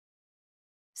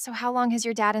So how long has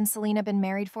your dad and Selena been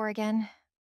married for again?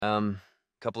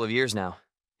 Couple of years now.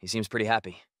 He seems pretty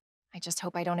happy. I just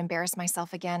hope I don't embarrass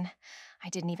myself again. I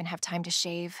didn't even have time to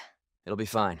shave. It'll be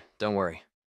fine, don't worry.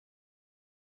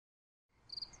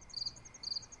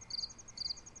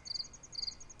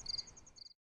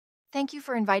 Thank you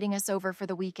for inviting us over for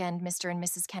the weekend, Mr. and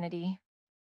Mrs. Kennedy.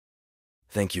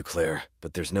 Thank you, Claire,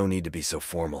 but there's no need to be so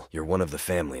formal. You're one of the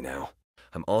family now.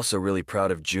 I'm also really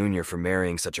proud of Junior for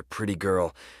marrying such a pretty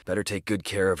girl. Better take good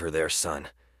care of her there, son.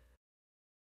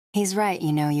 He's right,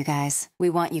 you guys. We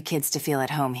want you kids to feel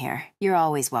at home here. You're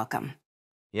always welcome.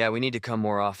 Yeah, we need to come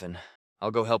more often. I'll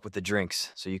go help with the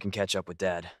drinks, so you can catch up with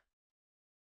Dad.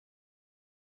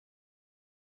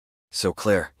 So,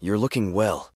 Claire, you're looking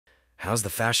well. How's the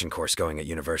fashion course going at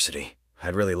university?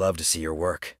 I'd really love to see your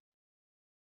work.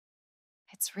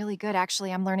 It's really good,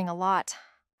 actually. I'm learning a lot.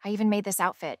 I even made this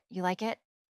outfit. You like it?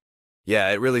 Yeah,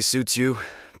 it really suits you.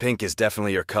 Pink is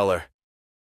definitely your color.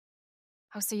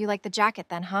 Oh, so you like the jacket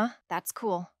then, huh? That's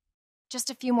cool. Just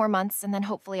a few more months, and then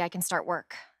hopefully I can start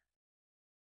work.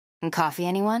 And coffee,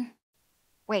 anyone?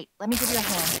 Wait, let me give you a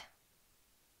hand.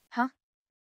 Huh?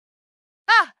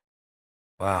 Ah!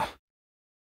 Wow.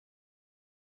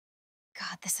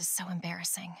 God, this is so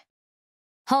embarrassing.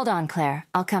 Hold on, Claire.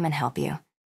 I'll come and help you.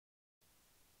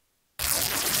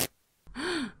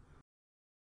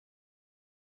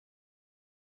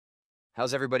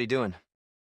 How's everybody doing?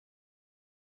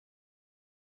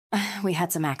 We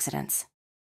had some accidents.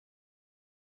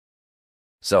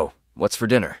 So, what's for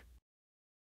dinner?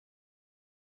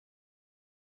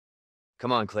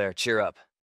 Come on, Claire, cheer up.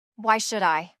 Why should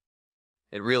I?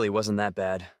 It really wasn't that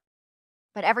bad.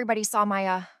 But everybody saw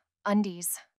my,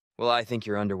 undies. Well, I think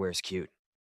your underwear's cute.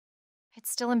 It's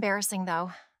still embarrassing,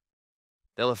 though.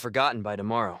 They'll have forgotten by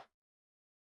tomorrow.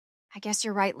 I guess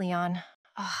you're right, Leon.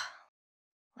 Ugh.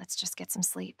 Let's just get some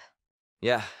sleep.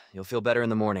 Yeah, you'll feel better in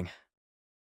the morning.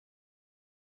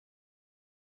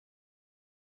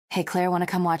 Hey, Claire, want to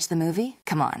come watch the movie?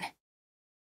 Come on.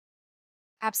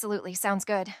 Absolutely, sounds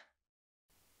good.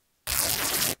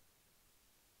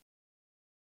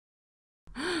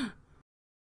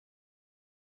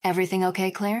 Everything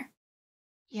okay, Claire?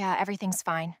 Yeah, everything's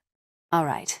fine. All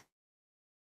right.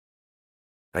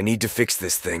 I need to fix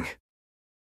this thing.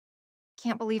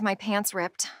 Can't believe my pants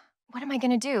ripped. What am I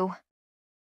gonna do?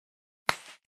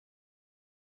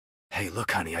 Hey,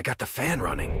 look, honey, I got the fan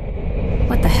running.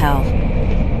 What the hell?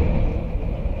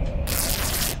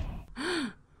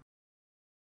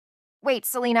 Wait,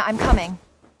 Selena, I'm coming.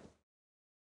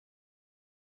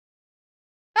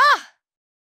 Ah!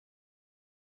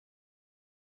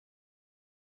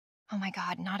 Oh my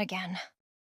God, not again.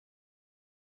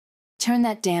 Turn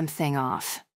that damn thing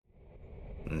off.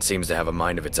 It seems to have a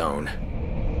mind of its own.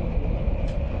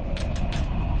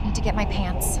 Need to get my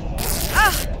pants.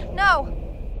 Ah! No!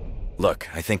 Look,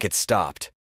 I think it's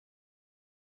stopped.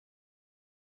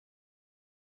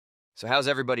 So how's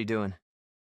everybody doing?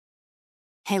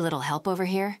 Hey, little help over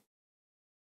here?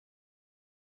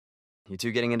 You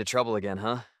two getting into trouble again,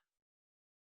 huh?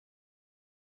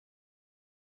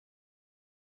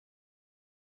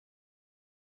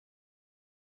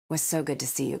 Was so good to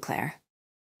see you, Claire.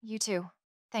 You too.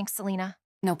 Thanks, Selena.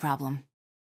 No problem.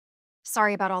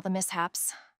 Sorry about all the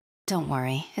mishaps. Don't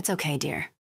worry. It's okay, dear.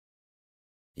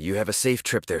 You have a safe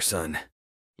trip there, son.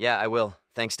 Yeah, I will.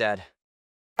 Thanks, Dad.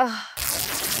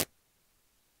 Ugh.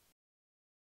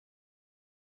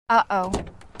 Uh-oh.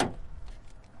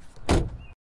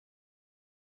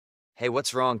 Hey,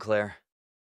 what's wrong, Claire?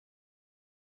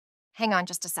 Hang on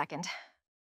just a second.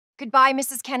 Goodbye,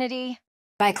 Mrs. Kennedy.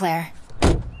 Bye, Claire.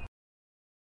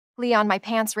 Leon, my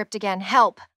pants ripped again.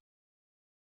 Help!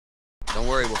 Don't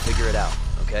worry, we'll figure it out,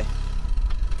 okay?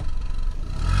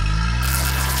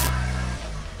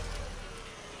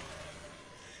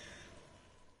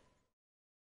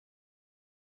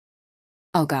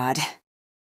 Oh, God.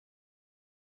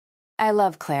 I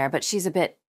love Claire, but she's a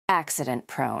bit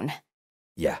accident-prone.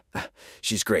 Yeah,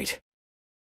 she's great.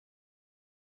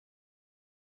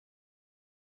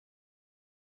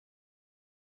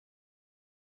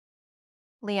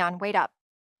 Leon, wait up.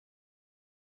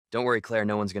 Don't worry, Claire,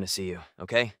 no one's gonna see you,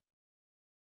 okay?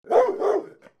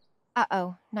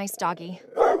 Uh-oh, nice doggy.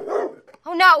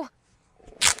 Oh no!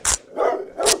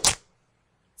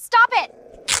 Stop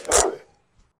it!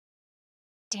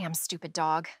 Damn stupid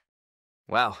dog.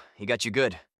 Wow, he got you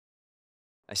good.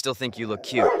 I still think you look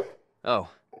cute. Oh.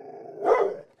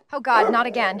 Oh God, not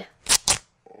again.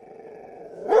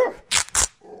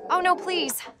 Oh no,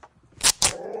 please.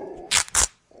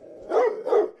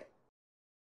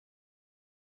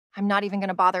 I'm not even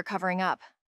gonna bother covering up.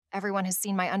 Everyone has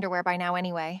seen my underwear by now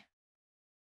anyway.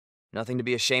 Nothing to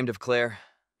be ashamed of, Claire.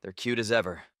 They're cute as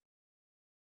ever.